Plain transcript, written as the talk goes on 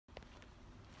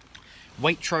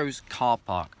Waitrose car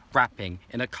park, rapping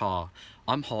in a car.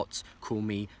 I'm hot, call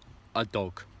me a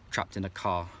dog trapped in a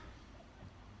car.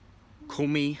 Call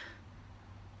me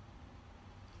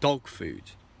dog food,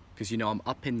 because you know I'm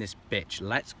up in this bitch.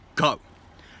 Let's go.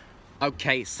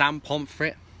 Okay, Sam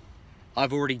Pomfret,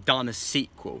 I've already done a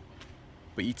sequel,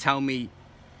 but you tell me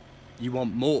you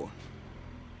want more.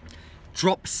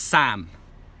 Drop Sam,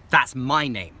 that's my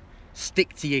name.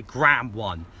 Stick to your gram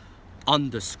one,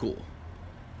 _.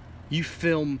 You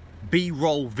film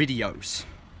B-roll videos,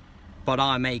 but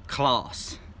I'm a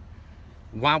class.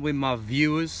 Wowing my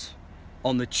viewers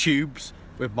on the tubes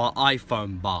with my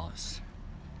iPhone bars.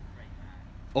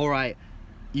 Alright,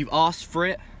 you've asked for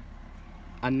it,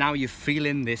 and now you're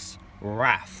feeling this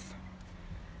wrath.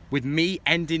 With me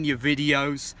ending your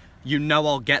videos, you know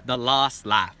I'll get the last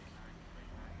laugh.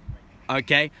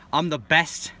 Okay, I'm the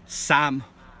best Sam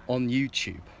on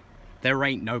YouTube. There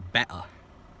ain't no better.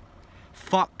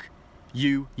 Fuck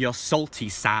you, you're salty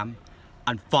Sam,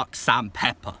 and fuck Sam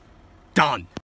Pepper. Done.